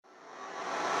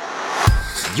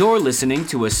You're listening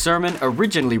to a sermon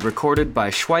originally recorded by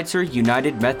Schweitzer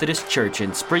United Methodist Church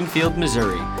in Springfield,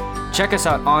 Missouri. Check us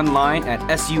out online at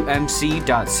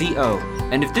sumc.co.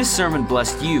 And if this sermon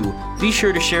blessed you, be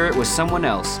sure to share it with someone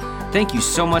else. Thank you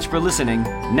so much for listening.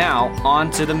 Now, on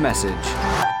to the message.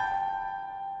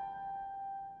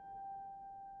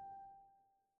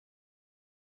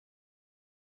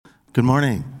 Good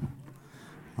morning.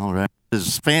 All right.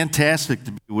 It's fantastic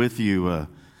to be with you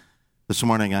this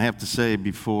morning. I have to say,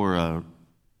 before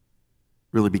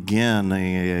really begin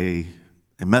a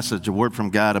message, a word from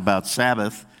God about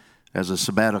Sabbath as a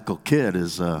sabbatical kid,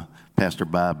 as Pastor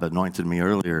Bob anointed me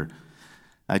earlier.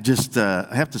 I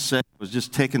have to say, I was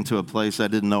just taken to a place I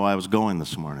didn't know I was going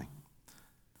this morning.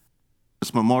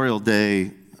 This Memorial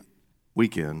Day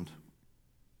weekend,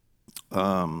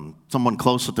 someone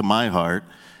closer to my heart,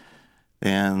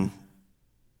 and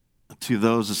to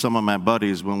those of some of my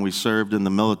buddies when we served in the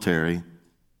military,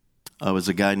 was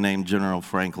a guy named General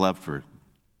Frank Lepford.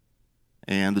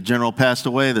 And the general passed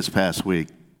away this past week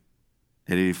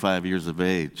at 85 years of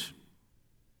age.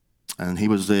 And he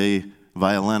was a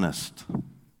violinist, an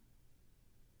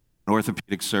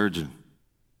orthopedic surgeon,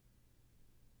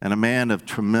 and a man of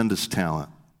tremendous talent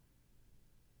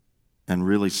and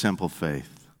really simple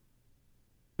faith,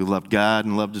 who loved God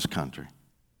and loved his country.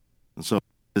 And so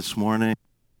this morning,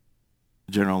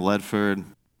 General Ledford,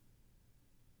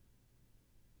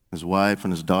 his wife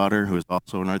and his daughter, who is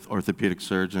also an orthopedic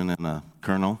surgeon and a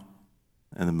colonel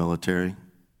in the military,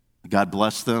 God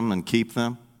bless them and keep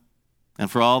them.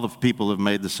 And for all the people who have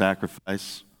made the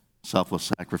sacrifice,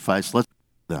 selfless sacrifice, let's pray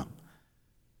for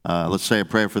them. Let's say a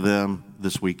prayer for them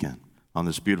this weekend, on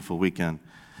this beautiful weekend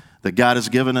that God has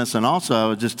given us. And also, I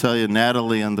would just tell you,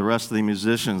 Natalie and the rest of the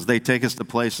musicians, they take us to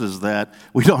places that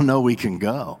we don't know we can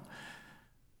go.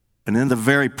 And in the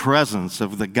very presence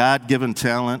of the God-given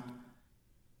talent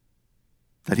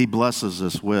that he blesses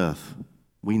us with,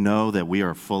 we know that we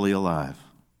are fully alive.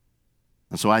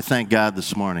 And so I thank God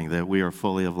this morning that we are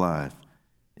fully alive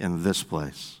in this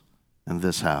place, in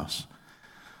this house.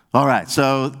 All right,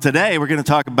 so today we're going to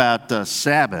talk about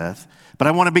Sabbath, but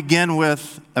I want to begin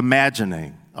with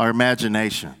imagining, our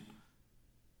imagination.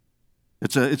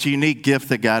 It's a unique gift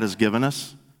that God has given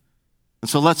us. And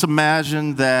so let's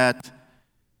imagine that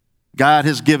God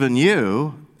has given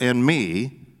you and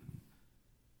me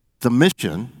the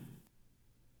mission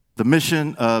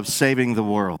of saving the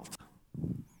world.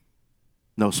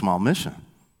 No small mission.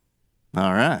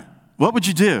 All right. What would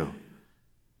you do?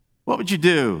 What would you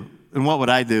do and what would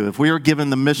I do if we were given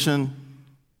the mission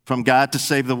from God to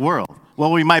save the world?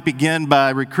 Well, we might begin by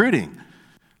recruiting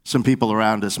some people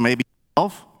around us, maybe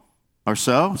 12 or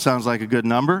so. Sounds like a good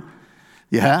number.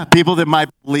 Yeah, people that might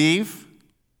believe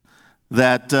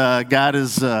that God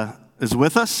is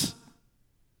with us.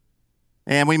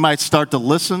 And we might start to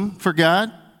listen for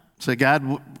God. Say,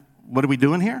 God, what are we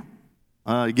doing here?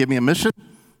 You give me a mission?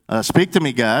 Speak to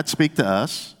me, God. Speak to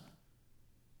us.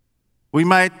 We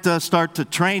might start to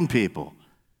train people.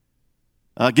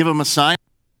 Give them a sign,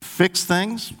 fix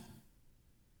things.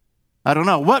 I don't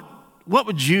know. What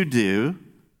would you do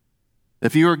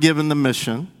if you were given the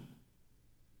mission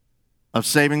of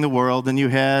saving the world and you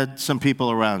had some people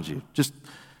around you?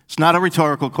 It's not a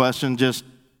rhetorical question, just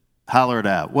holler it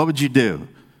out. What would you do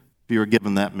if you were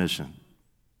given that mission?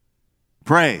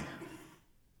 Pray.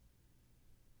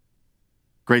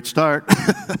 Great start.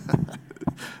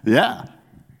 Yeah.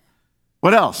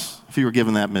 What else if you were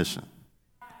given that mission?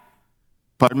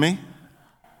 Pardon me?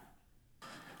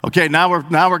 Okay, now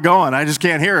we're going. I just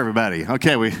can't hear everybody.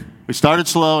 Okay, we started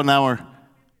slow and now we're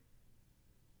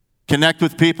connect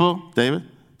with people. David,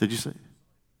 did you say?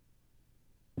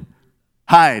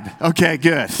 Hide. Okay,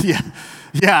 good.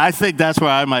 Yeah, I think that's where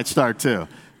I might start too.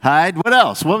 Hide. What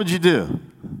else? What would you do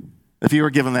if you were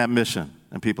given that mission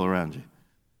and people around you?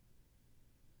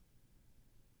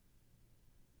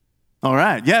 All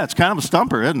right. Yeah, it's kind of a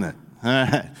stumper, isn't it? All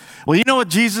right. Well, you know what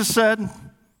Jesus said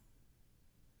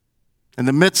in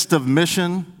the midst of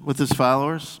mission with his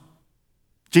followers?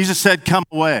 Jesus said, come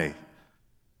away.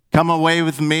 Come away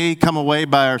with me. Come away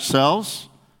by ourselves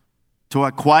to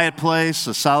a quiet place,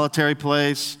 a solitary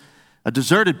place, a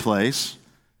deserted place,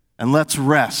 and let's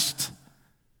rest.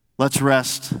 Let's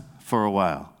rest for a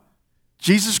while.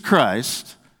 Jesus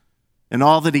Christ, in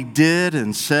all that he did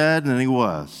and said and he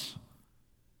was,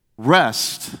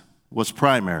 rest was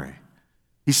primary.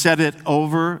 He said it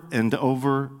over and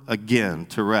over again,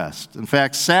 to rest. In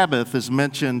fact, Sabbath is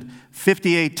mentioned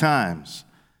 58 times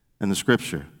in the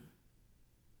Scripture.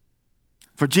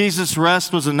 For Jesus,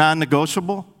 rest was a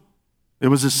non-negotiable. It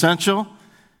was essential.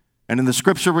 And in the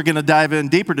Scripture we're going to dive in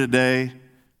deeper today,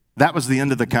 That was the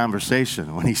end of the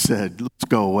conversation when he said, let's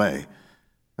go away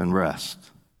and rest.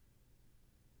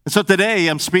 And so today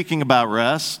I'm speaking about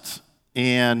rest,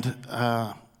 and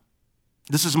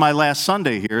this is my last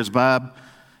Sunday here. As Bob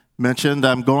mentioned,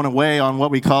 I'm going away on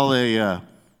what we call a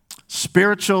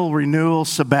spiritual renewal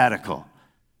sabbatical.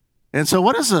 And so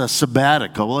what is a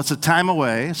sabbatical? Well, it's a time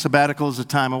away. A sabbatical is a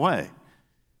time away.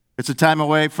 It's a time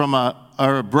away from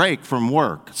a break from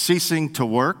work, ceasing to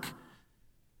work.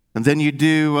 And then you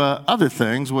do other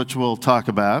things, which we'll talk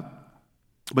about.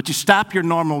 But you stop your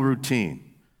normal routine.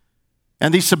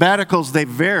 And these sabbaticals, they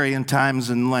vary in times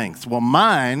and length. Well,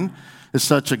 mine is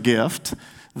such a gift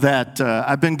that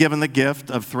I've been given the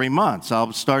gift of 3 months.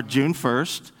 I'll start June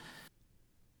 1st.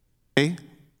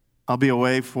 I'll be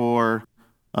away for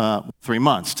 3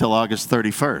 months till August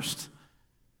 31st.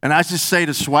 And I just say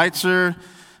to Schweitzer,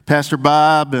 Pastor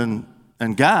Bob,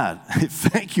 and God,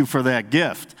 thank you for that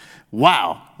gift.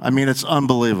 Wow. I mean, it's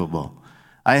unbelievable.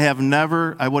 I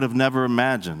would have never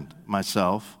imagined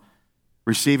myself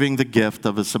receiving the gift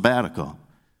of a sabbatical.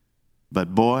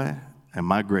 But boy,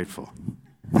 am I grateful.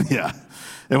 Yeah,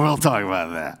 and we'll talk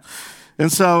about that.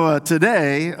 And so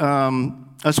today, I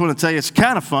just want to tell you, it's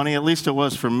kind of funny, at least it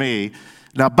was for me.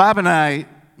 Now, Bob and I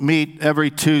meet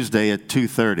every Tuesday at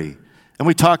 2:30, and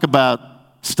we talk about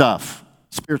stuff,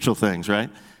 spiritual things, right?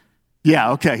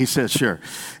 Yeah, okay, he says, sure.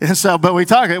 And so, but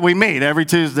we meet every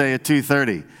Tuesday at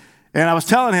 2:30. And I was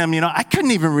telling him, I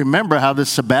couldn't even remember how this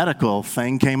sabbatical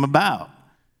thing came about.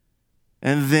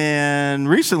 And then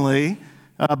recently,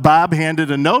 Bob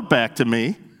handed a note back to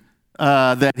me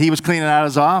that he was cleaning out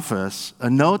his office, a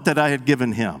note that I had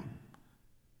given him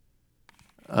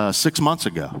 6 months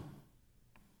ago.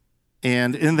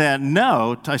 And in that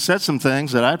note, I said some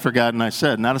things that I'd forgotten I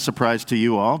said. Not a surprise to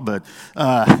you all, but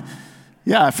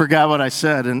yeah, I forgot what I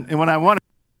said. And when I want to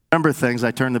remember things,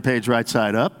 I turn the page right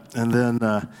side up. And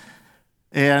then,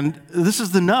 and this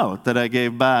is the note that I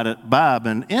gave Bob.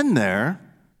 And in there,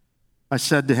 I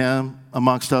said to him,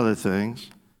 amongst other things,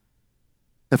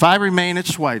 if I remain at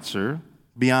Schweitzer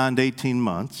beyond 18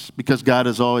 months, because God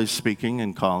is always speaking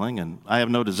and calling, and I have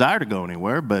no desire to go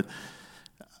anywhere, but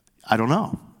I don't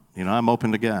know. I'm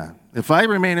open to God. If I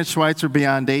remain at Schweitzer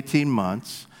beyond 18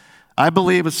 months, I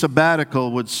believe a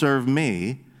sabbatical would serve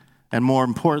me, and more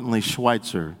importantly,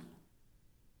 Schweitzer,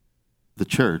 the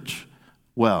church,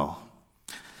 well.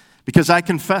 Because I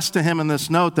confessed to him in this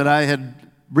note that I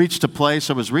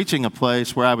was reaching a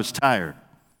place where I was tired,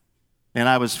 and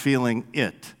I was feeling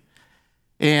it.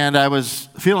 And I was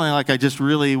feeling like I just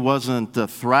really wasn't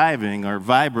thriving or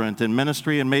vibrant in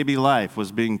ministry, and maybe life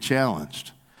was being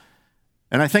challenged.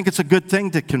 And I think it's a good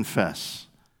thing to confess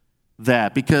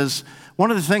that, because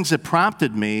one of the things that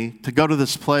prompted me to go to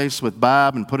this place with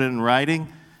Bob and put it in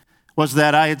writing was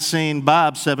that I had seen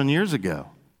Bob 7 years ago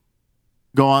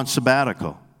go on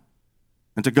sabbatical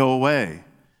and to go away.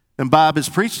 And Bob has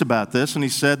preached about this, and he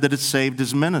said that it saved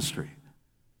his ministry.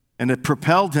 And it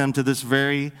propelled him to this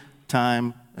very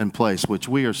time and place, which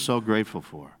we are so grateful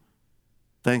for.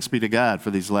 Thanks be to God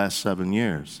for these last 7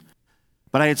 years.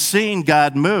 But I had seen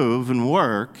God move and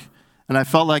work, and I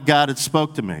felt like God had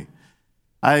spoke to me.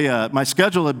 My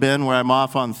schedule had been where I'm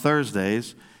off on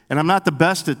Thursdays, and I'm not the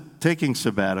best at taking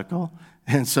sabbatical,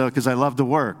 and so because I love to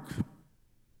work,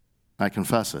 I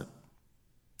confess it.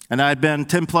 And I'd been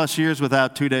 10 plus years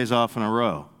without 2 days off in a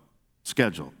row,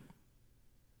 scheduled.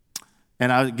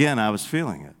 And I was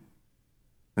feeling it.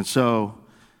 And so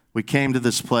we came to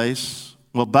this place.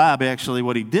 Well, Bob, actually,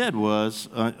 what he did was,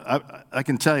 I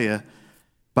can tell you,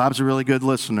 Bob's a really good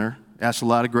listener, asked a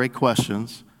lot of great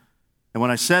questions. And when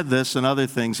I said this and other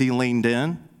things, he leaned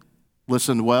in,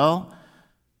 listened well,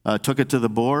 took it to the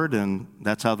board, and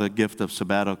that's how the gift of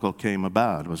sabbatical came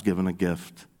about. I was given a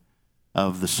gift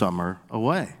of the summer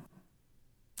away.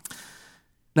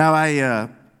 Now, I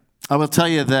will tell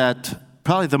you that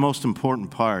probably the most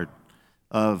important part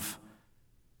of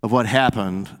what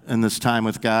happened in this time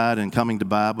with God and coming to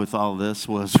Bob with all this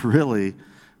was really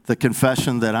the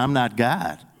confession that I'm not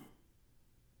God.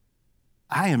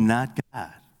 I am not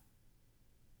God.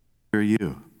 Are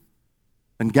you?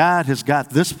 And God has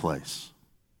got this place.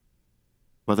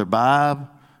 Whether Bob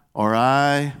or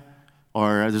I,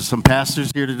 or there's some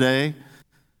pastors here today,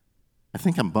 I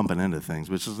think I'm bumping into things,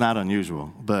 which is not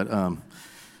unusual. But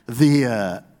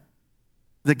the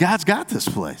God's got this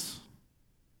place.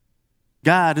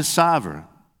 God is sovereign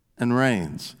and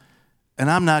reigns. And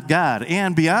I'm not God.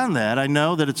 And beyond that, I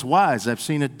know that it's wise. I've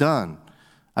seen it done.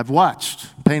 I've watched,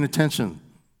 paying attention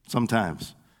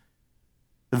sometimes.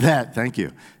 Thank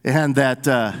you. And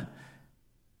that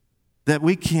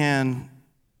we can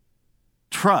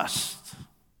trust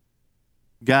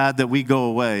God, that we go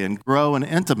away and grow in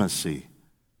intimacy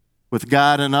with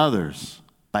God and others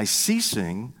by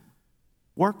ceasing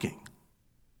working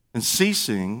and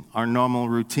ceasing our normal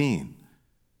routine.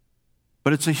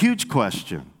 But it's a huge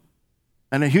question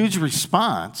and a huge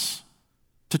response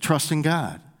to trusting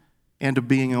God and to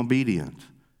being obedient.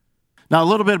 Now, a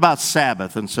little bit about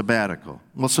Sabbath and sabbatical.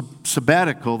 Well,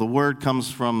 sabbatical, the word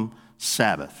comes from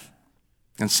Sabbath.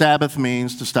 And Sabbath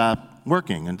means to stop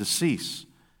working and to cease.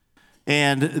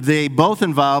 And they both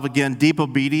involve, again, deep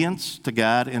obedience to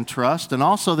God and trust, and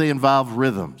also they involve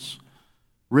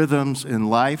rhythms in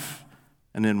life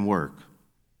and in work.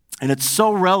 And it's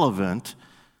so relevant,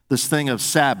 this thing of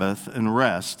Sabbath and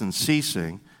rest and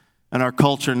ceasing in our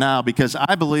culture now, because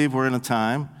I believe we're in a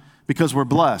time, because we're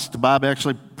blessed. Bob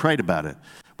actually prayed about it.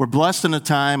 We're blessed in a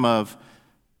time of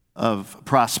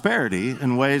prosperity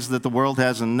in ways that the world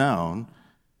hasn't known.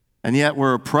 And yet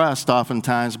we're oppressed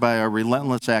oftentimes by our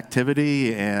relentless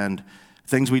activity and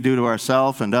things we do to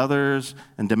ourselves and others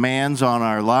and demands on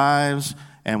our lives,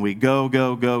 and we go.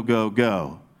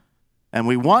 And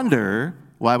we wonder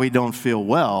why we don't feel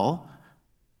well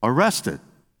or rested.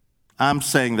 I'm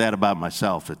saying that about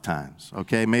myself at times,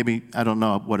 okay? Maybe I don't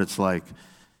know what it's like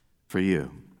for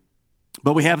you.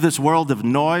 But we have this world of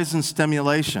noise and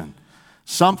stimulation.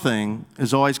 Something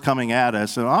is always coming at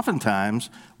us, and oftentimes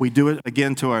we do it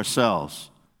again to ourselves.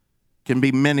 It can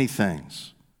be many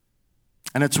things.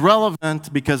 And it's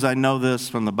relevant because I know this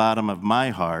from the bottom of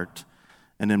my heart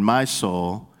and in my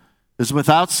soul, is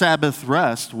without Sabbath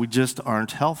rest, we just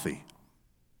aren't healthy.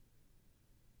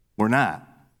 We're not.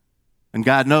 And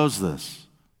God knows this.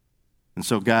 And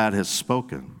so God has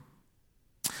spoken.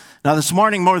 Now this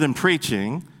morning, more than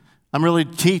preaching, I'm really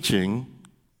teaching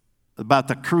about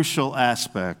the crucial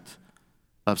aspect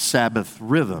of Sabbath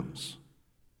rhythms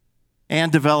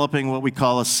and developing what we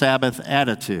call a Sabbath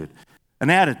attitude. An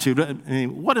attitude, I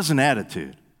mean, what is an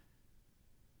attitude?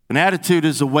 An attitude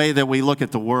is the way that we look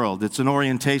at the world. It's an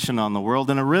orientation on the world,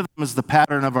 and a rhythm is the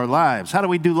pattern of our lives. How do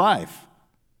we do life?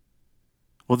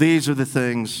 Well, these are the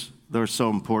things that are so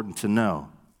important to know.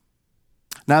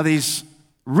 Now, these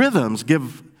rhythms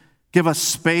give us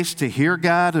space to hear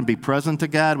God and be present to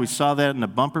God. We saw that in the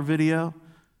bumper video.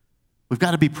 We've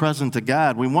got to be present to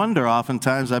God. We wonder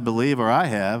oftentimes, I believe, or I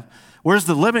have, where's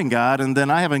the living God? And then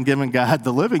I haven't given God,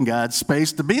 the living God,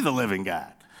 space to be the living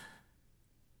God.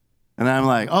 And I'm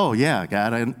like, oh yeah,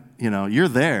 God, you're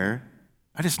there.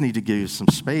 I just need to give you some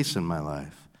space in my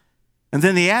life. And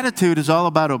then the attitude is all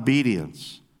about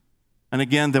obedience. And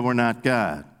again, that we're not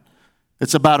God.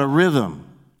 It's about a rhythm,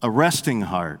 a resting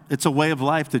heart. It's a way of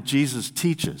life that Jesus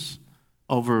teaches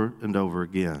over and over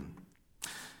again.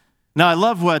 Now, I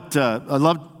love what I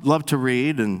love to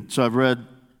read, and so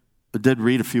I did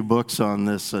read a few books on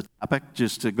this topic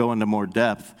just to go into more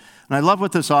depth. And I love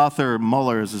what this author,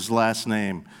 Muller is his last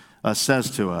name, says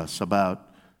to us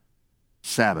about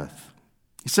Sabbath.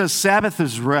 He says, Sabbath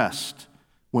is rest.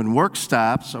 When work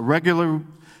stops, a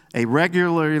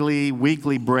regularly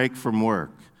weekly break from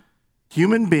work.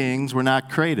 Human beings were not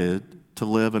created to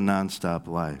live a nonstop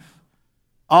life.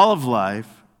 All of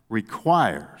life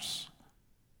requires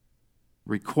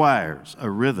a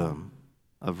rhythm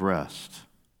of rest.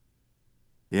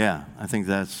 Yeah, I think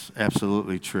that's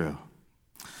absolutely true.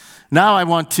 Now I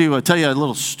want to tell you a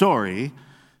little story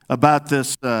about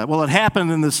this. It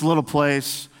happened in this little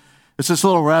place. It's this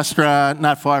little restaurant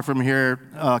not far from here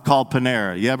called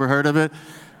Panera. You ever heard of it?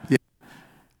 Yeah.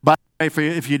 By the way,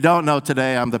 if you don't know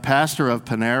today, I'm the pastor of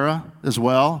Panera as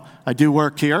well. I do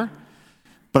work here,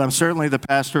 but I'm certainly the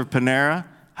pastor of Panera,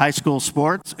 high school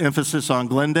sports, emphasis on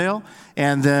Glendale,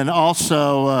 and then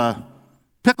also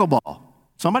pickleball.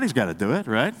 Somebody's got to do it,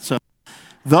 right? So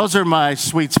those are my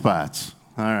sweet spots.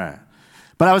 All right.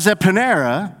 But I was at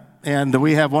Panera, and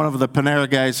we have one of the Panera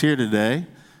guys here today.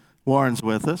 Warren's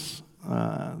with us,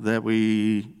 that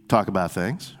we talk about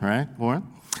things, right, Warren?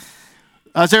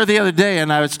 I was there the other day,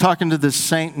 and I was talking to this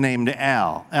saint named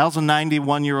Al. Al's a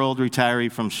 91-year-old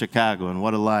retiree from Chicago, and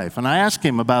what a life. And I asked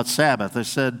him about Sabbath. I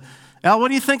said, Al, what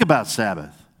do you think about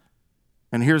Sabbath?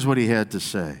 And here's what he had to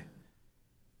say.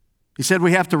 He said,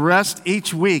 we have to rest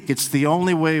each week. It's the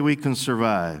only way we can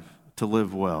survive, to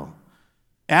live well.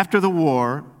 After the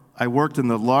war, I worked in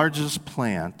the largest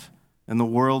plant in the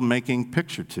world making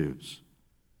picture tubes.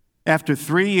 After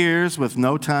 3 years with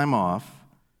no time off,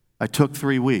 I took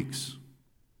 3 weeks.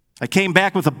 I came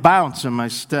back with a bounce in my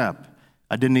step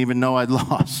I didn't even know I'd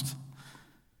lost.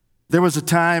 There was a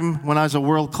time when I was a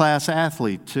world-class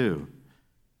athlete too,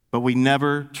 but we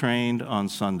never trained on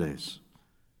Sundays.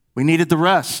 We needed the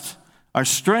rest. Our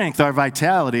strength, our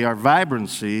vitality, our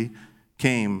vibrancy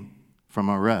came from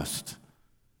our rest.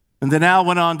 And then Al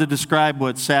went on to describe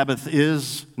what Sabbath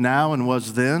is now and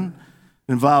was then.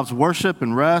 It involves worship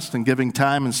and rest and giving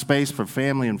time and space for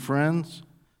family and friends.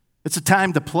 It's a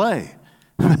time to play.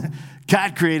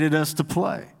 God created us to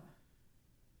play.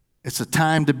 It's a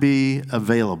time to be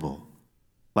available,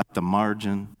 like the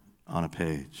margin on a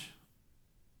page.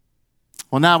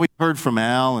 Well, now we've heard from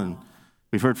Al, and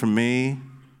we've heard from me,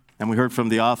 and we heard from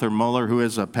the author Muller, who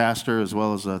is a pastor as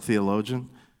well as a theologian.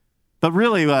 But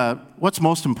really, what's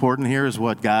most important here is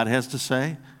what God has to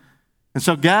say. And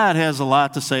so God has a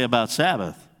lot to say about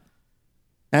Sabbath.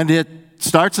 And it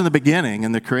starts in the beginning,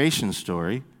 in the creation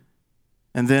story,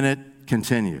 and then it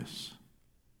continues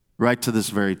right to this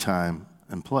very time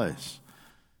and place.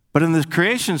 But in the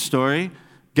creation story,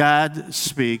 God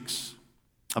speaks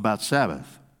about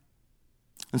Sabbath.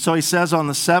 And so he says on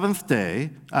the seventh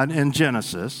day, in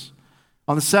Genesis,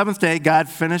 on the seventh day, God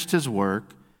finished his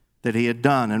work that he had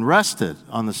done and rested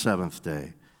on the seventh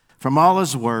day from all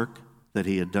his work that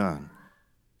he had done.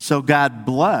 So God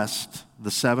blessed the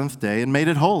seventh day and made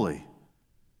it holy,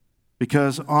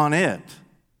 because on it,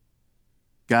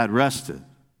 God rested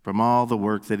from all the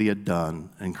work that he had done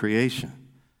in creation.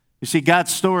 You see,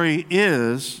 God's story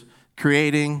is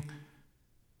creating,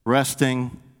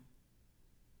 resting,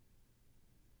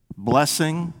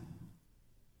 blessing.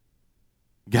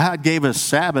 God gave us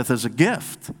Sabbath as a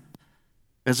gift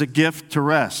to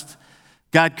rest.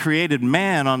 God created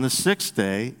man on the sixth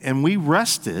day, and we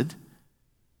rested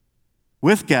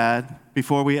with God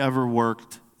before we ever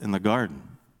worked in the garden.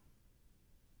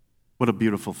 What a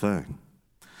beautiful thing.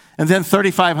 And then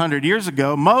 3,500 years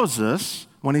ago, Moses,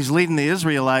 when he's leading the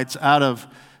Israelites out of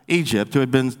Egypt, who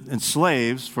had been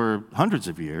slaves for hundreds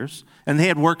of years, and they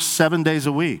had worked 7 days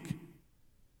a week.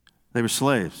 They were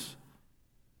slaves.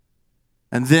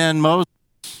 And then Moses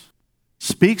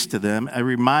speaks to them a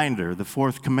reminder, the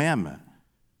fourth commandment,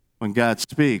 when God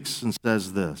speaks and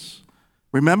says this: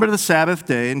 remember the Sabbath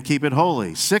day and keep it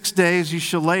holy. 6 days you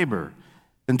shall labor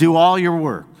and do all your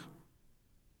work.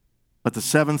 But the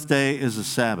seventh day is a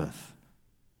Sabbath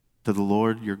to the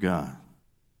Lord your God.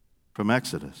 From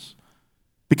Exodus.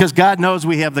 Because God knows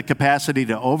we have the capacity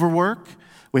to overwork.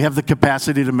 We have the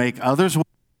capacity to make others work.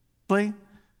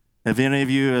 Have any of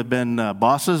you have been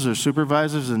bosses or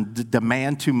supervisors and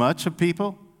demand too much of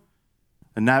people?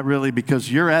 And not really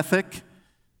because your ethic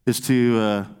is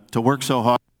to work so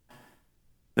hard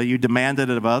that you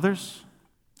demanded it of others?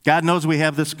 God knows we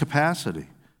have this capacity.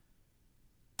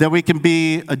 That we can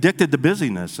be addicted to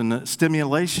busyness and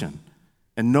stimulation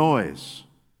and noise,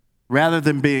 rather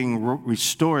than being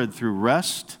restored through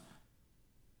rest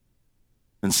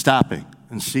and stopping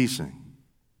and ceasing.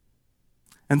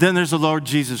 And then there's the Lord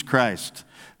Jesus Christ,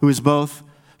 who is both.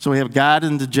 So we have God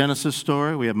in the Genesis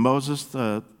story. We have Moses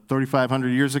 3,500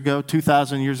 years ago,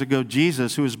 2,000 years ago.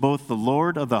 Jesus, who is both the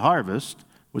Lord of the harvest,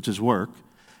 which is work,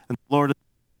 and the Lord of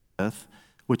the Sabbath,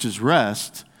 which is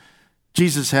rest.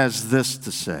 Jesus has this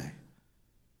to say,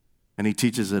 and he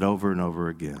teaches it over and over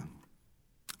again.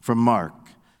 From Mark,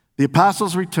 the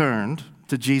apostles returned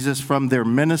to Jesus from their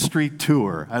ministry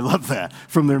tour. I love that,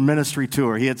 from their ministry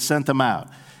tour. He had sent them out,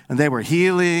 and they were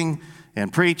healing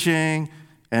and preaching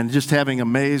and just having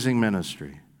amazing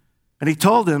ministry. And he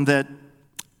told them that,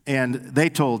 and they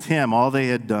told him all they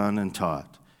had done and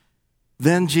taught.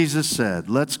 Then Jesus said,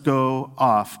 let's go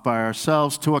off by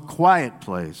ourselves to a quiet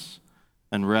place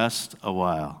and rest a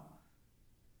while.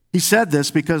 He said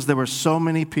this because there were so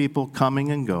many people coming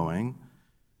and going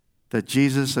that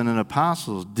Jesus and the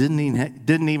apostles didn't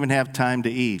even have time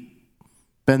to eat.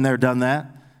 Been there, done that?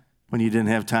 When you didn't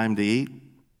have time to eat?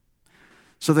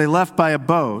 So they left by a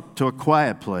boat to a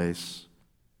quiet place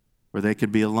where they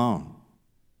could be alone.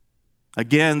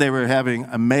 Again, they were having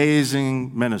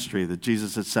amazing ministry that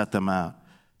Jesus had sent them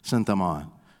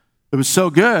on. It was so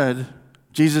good,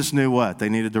 Jesus knew what? They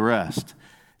needed to rest.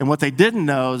 And what they didn't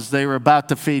know is they were about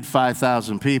to feed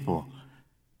 5,000 people.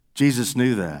 Jesus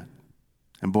knew that.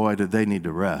 And boy, did they need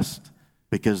to rest,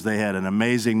 because they had an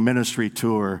amazing ministry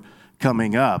tour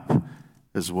coming up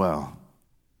as well.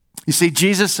 You see,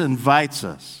 Jesus invites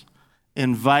us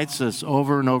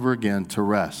over and over again to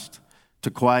rest,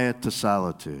 to quiet, to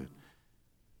solitude.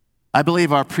 I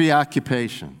believe our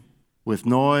preoccupation with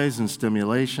noise and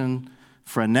stimulation,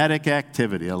 frenetic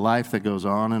activity, a life that goes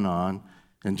on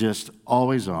and just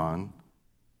always on,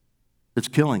 it's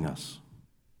killing us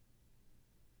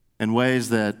in ways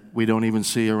that we don't even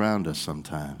see around us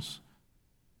sometimes.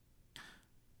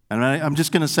 And I'm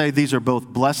just going to say these are both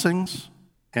blessings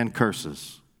and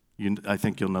curses. I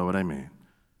think you'll know what I mean.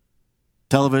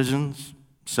 Televisions,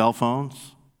 cell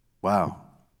phones, wow,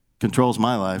 controls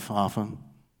my life often.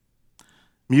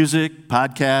 Music,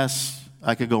 podcasts,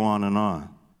 I could go on and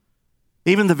on.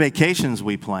 Even the vacations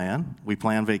we plan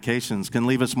vacations, can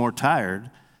leave us more tired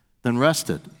than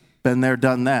rested. Been there,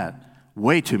 done that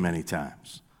way too many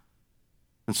times.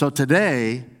 And so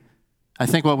today, I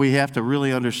think what we have to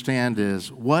really understand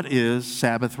is, what is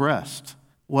Sabbath rest?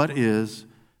 What is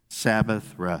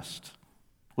Sabbath rest?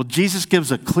 Well, Jesus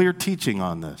gives a clear teaching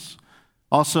on this,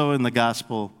 also in the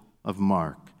Gospel of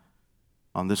Mark,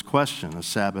 on this question of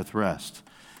Sabbath rest.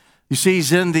 You see,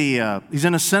 he's in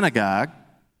a synagogue,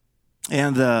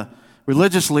 and the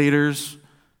religious leaders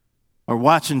are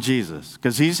watching Jesus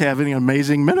because he's having an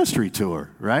amazing ministry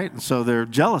tour, right? And so they're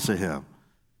jealous of him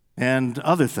and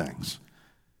other things.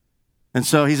 And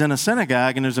so he's in a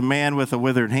synagogue, and there's a man with a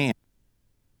withered hand.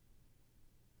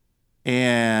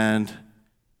 And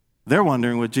they're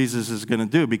wondering what Jesus is going to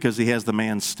do because he has the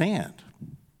man stand.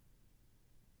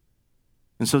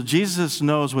 And so Jesus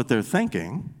knows what they're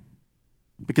thinking,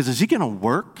 because is he going to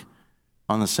work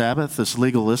on the Sabbath, this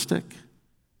legalistic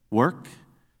work?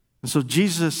 And so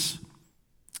Jesus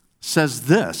says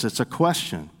this, it's a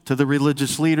question to the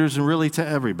religious leaders and really to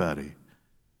everybody.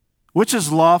 Which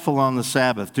is lawful on the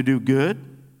Sabbath, to do good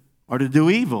or to do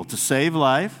evil, to save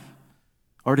life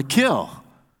or to kill?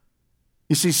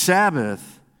 You see,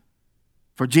 Sabbath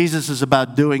for Jesus is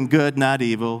about doing good, not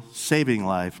evil, saving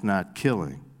life, not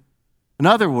killing. In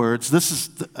other words, this is,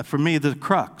 for me, the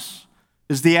crux,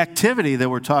 is the activity that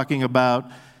we're talking about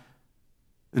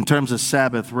in terms of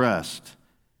Sabbath rest.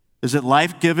 Is it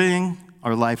life-giving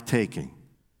or life-taking?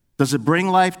 Does it bring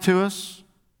life to us?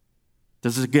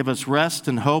 Does it give us rest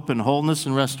and hope and wholeness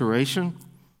and restoration?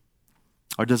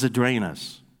 Or does it drain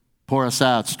us, pour us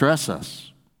out, stress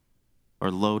us, or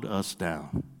load us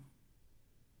down?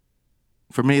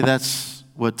 For me, that's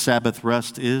what Sabbath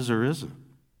rest is or isn't.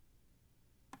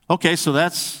 Okay, so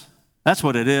that's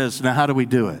what it is. Now, how do we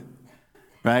do it?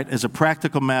 Right? As a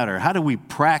practical matter, how do we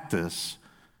practice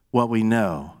what we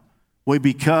know? We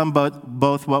become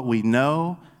both what we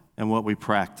know and what we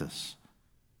practice.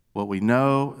 What we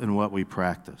know and what we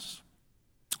practice.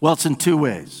 Well, it's in two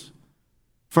ways.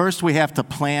 First, we have to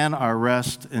plan our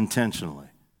rest intentionally.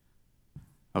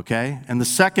 Okay? And the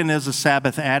second is a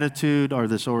Sabbath attitude or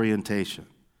this orientation.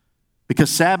 Because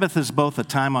Sabbath is both a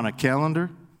time on a calendar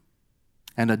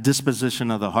and a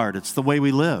disposition of the heart. It's the way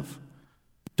we live.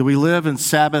 Do we live in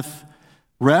Sabbath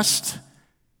rest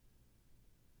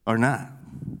or not?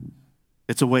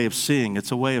 It's a way of seeing.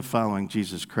 It's a way of following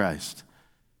Jesus Christ.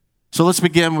 So let's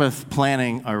begin with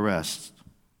planning our rest.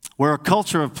 We're a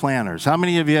culture of planners. How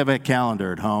many of you have a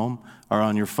calendar at home or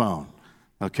on your phone?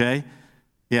 Okay?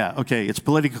 Yeah, okay, it's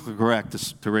politically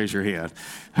correct to raise your hand.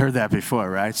 Heard that before,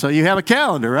 right? So you have a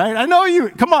calendar, right? I know you.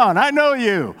 Come on, I know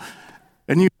you.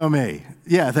 And you know me.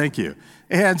 Yeah, thank you.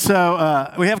 And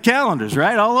so we have calendars,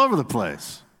 right, all over the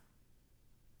place.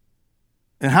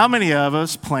 And how many of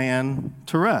us plan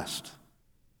to rest?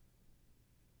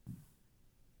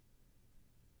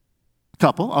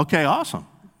 Couple. Okay, awesome.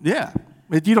 Yeah.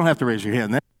 You don't have to raise your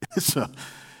hand there.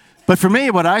 But for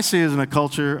me, what I see is in a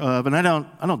culture of, and I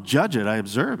don't judge it, I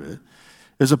observe it,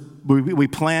 is we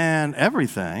plan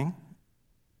everything,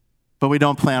 but we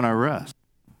don't plan our rest.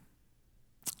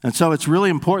 And so it's really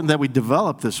important that we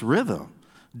develop this rhythm,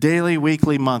 daily,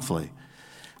 weekly, monthly.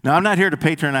 Now, I'm not here to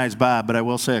patronize Bob, but I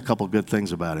will say a couple good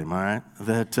things about him, all right?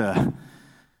 That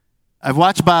I've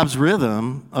watched Bob's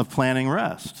rhythm of planning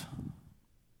rest.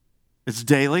 It's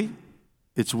daily,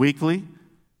 it's weekly,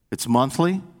 it's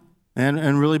monthly,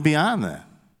 and really beyond that.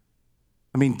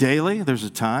 I mean, daily, there's a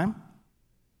time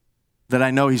that I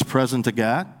know he's present to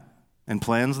God and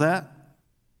plans that.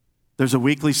 There's a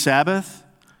weekly Sabbath.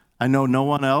 I know no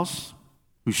one else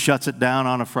who shuts it down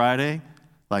on a Friday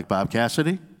like Bob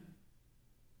Cassidy,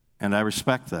 and I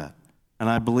respect that. And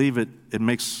I believe it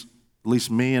makes at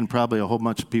least me and probably a whole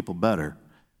bunch of people better.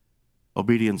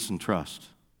 Obedience and trust.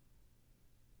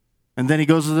 And then he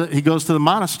goes to the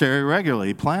monastery regularly.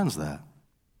 He plans that.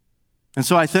 And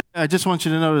so I just want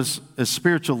you to know, as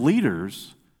spiritual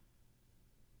leaders,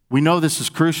 we know this is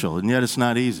crucial, and yet it's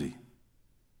not easy.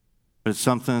 But it's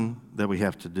something that we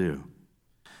have to do.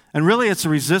 And really, it's a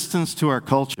resistance to our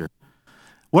culture.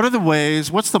 What are the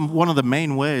ways, one of the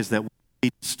main ways that we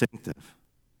be distinctive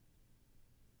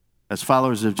as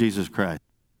followers of Jesus Christ?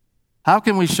 How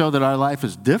can we show that our life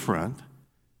is different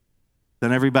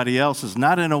than everybody else's?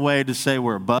 Not in a way to say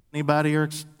we're above anybody or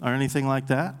anything like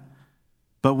that,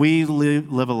 but we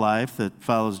live a life that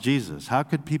follows Jesus. How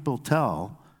could people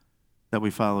tell that we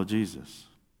follow Jesus?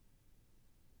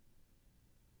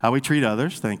 How we treat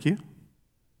others, thank you.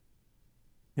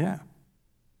 Yeah.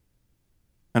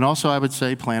 And also, I would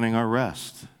say, planning our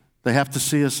rest. They have to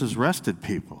see us as rested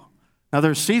people. Now,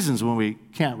 there are seasons when we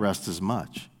can't rest as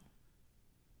much.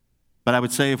 But I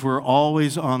would say if we're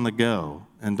always on the go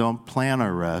and don't plan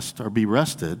our rest or be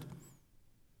rested,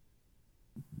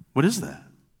 what is that?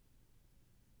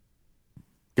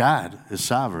 God is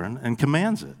sovereign and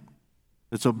commands it.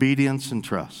 It's obedience and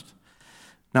trust.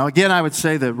 Now, again, I would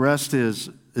say that rest is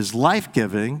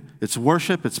life-giving. It's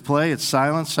worship, it's play, it's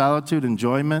silence, solitude,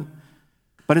 enjoyment,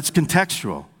 but it's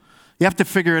contextual. You have to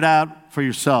figure it out for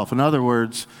yourself. In other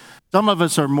words, some of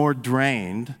us are more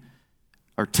drained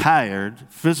or tired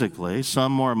physically,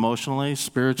 some more emotionally,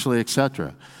 spiritually,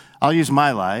 etc. I'll use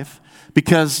my life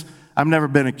because I've never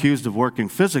been accused of working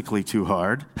physically too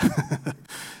hard.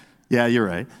 Yeah, you're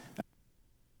right.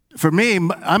 For me,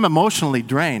 I'm emotionally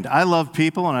drained. I love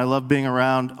people, and I love being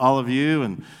around all of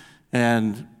you,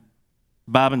 and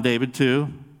Bob and David too.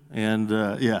 And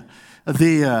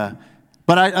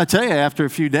but I tell you, after a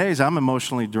few days, I'm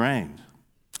emotionally drained,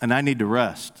 and I need to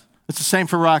rest. It's the same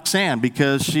for Roxanne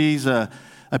because she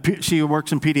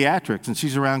works in pediatrics, and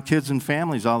she's around kids and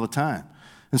families all the time.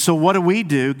 And so what do we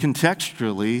do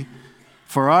contextually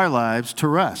for our lives to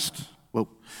rest?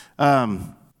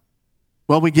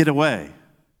 Well, we get away,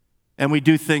 and we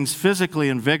do things physically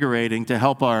invigorating to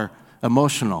help our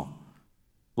emotional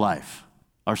life,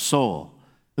 our soul.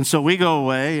 And so we go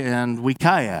away and we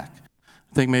kayak.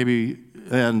 I think maybe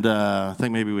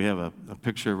we have a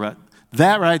picture right.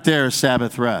 That right there is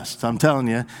Sabbath rest. I'm telling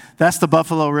you, that's the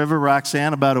Buffalo River,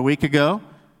 Roxanne, about a week ago.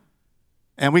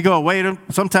 And we go away.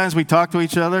 Sometimes we talk to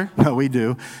each other. No, we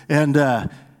do.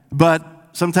 But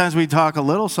sometimes we talk a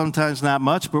little, sometimes not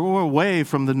much, but we're away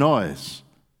from the noise.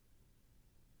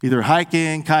 Either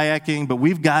hiking, kayaking, but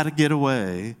we've got to get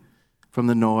away from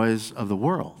the noise of the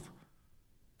world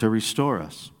to restore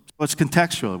us. So it's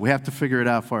contextual. We have to figure it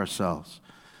out for ourselves.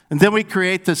 And then we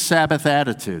create this Sabbath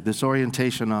attitude, this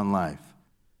orientation on life.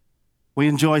 We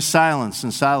enjoy silence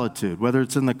and solitude, whether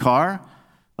it's in the car,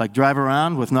 like drive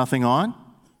around with nothing on.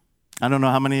 I don't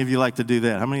know how many of you like to do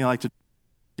that. How many like to?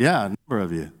 Yeah, a number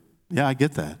of you. Yeah, I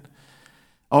get that.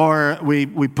 Or we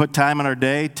put time in our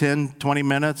day, 10, 20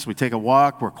 minutes. We take a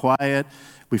walk. We're quiet.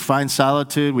 We find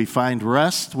solitude. We find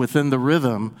rest within the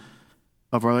rhythm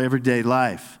of our everyday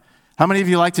life. How many of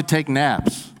you like to take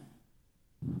naps?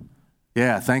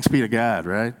 Yeah, thanks be to God,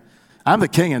 right? I'm the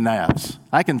king of naps.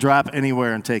 I can drop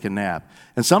anywhere and take a nap.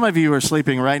 And some of you are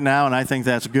sleeping right now, and I think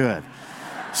that's good.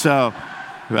 So,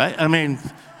 right? I mean,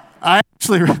 that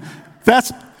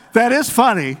is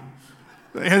funny,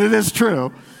 and it is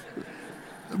true.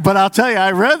 But I'll tell you,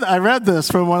 I read this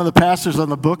from one of the pastors on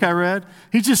the book I read.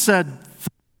 He just said,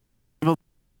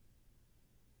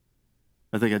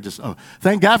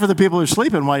 thank God for the people who are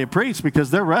sleeping while you preach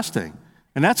because they're resting.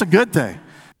 And that's a good thing.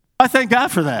 I thank God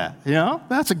for that. You know,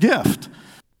 that's a gift.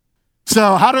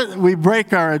 So how do we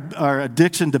break our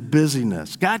addiction to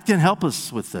busyness? God can help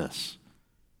us with this.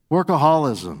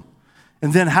 Workaholism.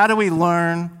 And then how do we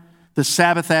learn the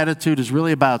Sabbath attitude is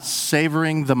really about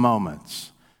savoring the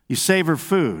moments? You savor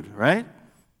food, right?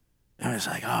 And it's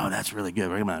like, oh, that's really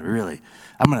good. I'm going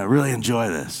to really enjoy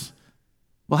this.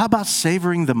 Well, how about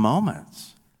savoring the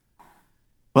moments?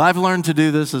 Well, I've learned to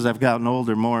do this as I've gotten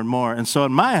older more and more. And so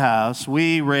in my house,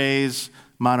 we raise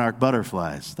monarch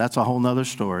butterflies. That's a whole nother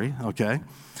story, okay?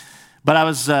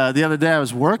 But the other day I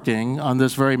was working on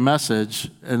this very message,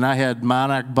 and I had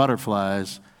monarch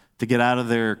butterflies to get out of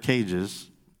their cages.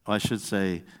 Well, I should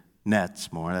say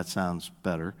nets more. That sounds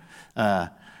better.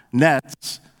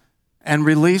 Nets, and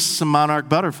release some monarch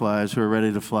butterflies who are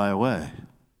ready to fly away.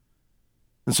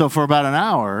 And so for about an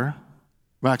hour,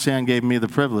 Roxanne gave me the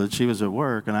privilege, she was at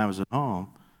work and I was at home,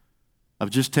 of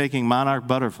just taking monarch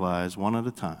butterflies one at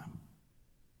a time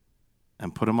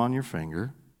and put them on your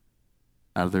finger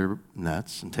out of their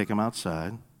nets and take them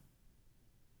outside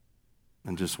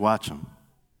and just watch them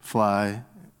fly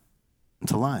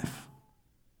into life.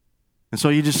 And so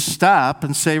you just stop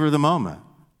and savor the moment.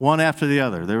 One after the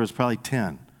other. There was probably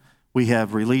 10. We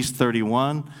have released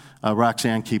 31.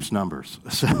 Roxanne keeps numbers.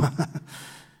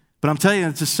 But I'm telling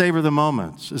you, to savor the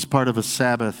moments is part of a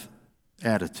Sabbath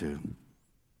attitude.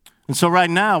 And so right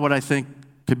now, what I think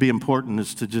could be important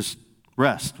is to just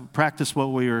rest. Practice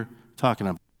what we were talking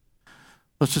about.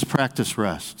 Let's just practice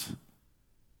rest.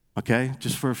 Okay?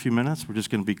 Just for a few minutes, we're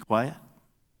just going to be quiet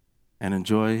and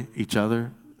enjoy each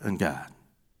other and God.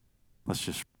 Let's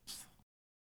just rest.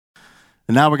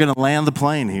 And now we're going to land the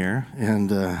plane here, and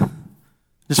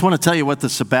just want to tell you what the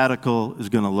sabbatical is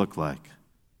going to look like,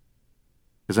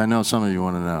 because I know some of you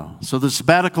want to know. So the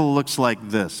sabbatical looks like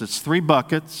this. It's 3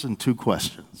 buckets and 2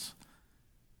 questions.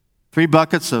 3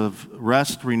 buckets of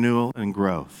rest, renewal, and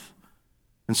growth.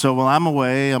 And so while I'm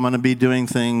away, I'm going to be doing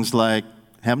things like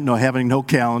having no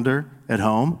calendar at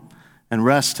home and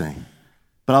resting.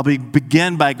 But I'll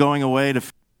begin by going away to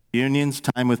unions,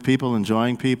 time with people,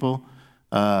 enjoying people,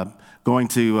 going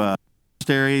to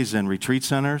monasteries and retreat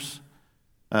centers,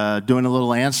 doing a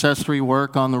little ancestry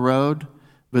work on the road,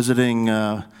 visiting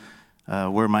where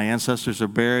my ancestors are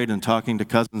buried and talking to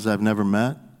cousins I've never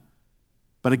met.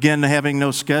 But again, having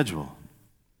no schedule,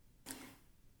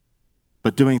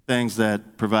 but doing things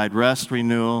that provide rest,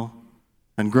 renewal,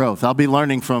 and growth. I'll be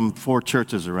learning from 4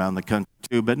 churches around the country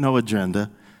too, but no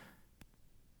agenda.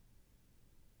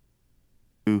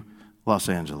 To Los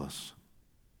Angeles.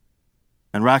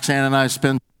 And Roxanne and I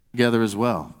spend together as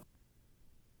well.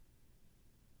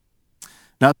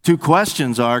 Now, 2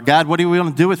 questions are, God, what do you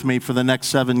want to do with me for the next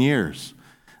 7 years?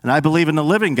 And I believe in the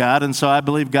living God, and so I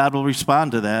believe God will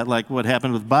respond to that, like what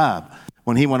happened with Bob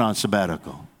when he went on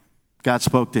sabbatical. God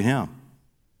spoke to him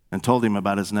and told him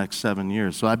about his next 7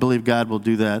 years. So I believe God will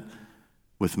do that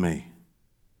with me.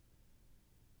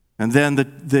 And then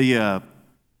the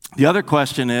other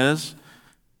question is,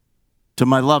 to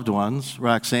my loved ones,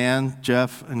 Roxanne,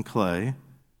 Jeff, and Clay,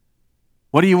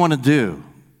 what do you want to do?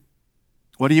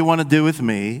 What do you want to do with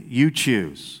me? You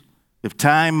choose. If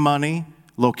time, money,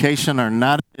 location are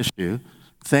not an issue,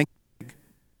 think big,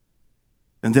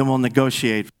 and then we'll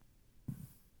negotiate.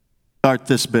 Start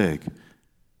this big.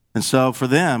 And so for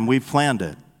them, we've planned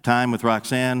it. Time with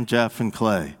Roxanne, Jeff, and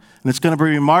Clay. And it's going to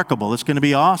be remarkable. It's going to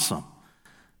be awesome.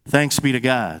 Thanks be to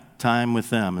God. Time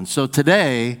with them. And so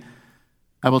today,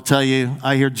 I will tell you,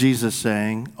 I hear Jesus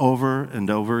saying over and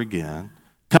over again,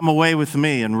 come away with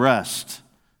me and rest.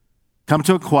 Come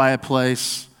to a quiet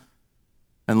place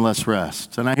and let's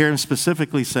rest. And I hear him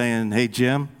specifically saying, hey,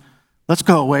 Jim, let's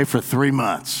go away for 3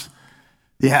 months.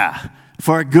 Yeah,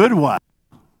 for a good while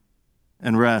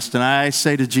and rest. And I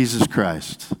say to Jesus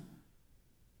Christ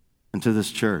and to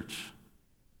this church,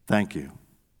 thank you.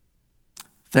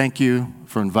 Thank you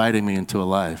for inviting me into a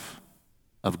life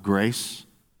of grace.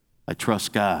 I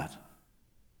trust God.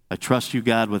 I trust you,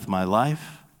 God, with my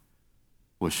life,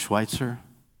 with Schweitzer.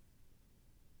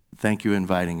 Thank you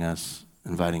inviting us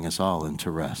all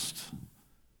into rest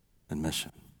and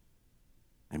mission.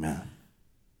 Amen.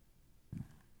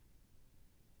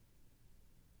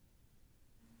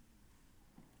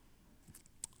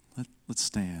 Let's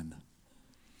stand.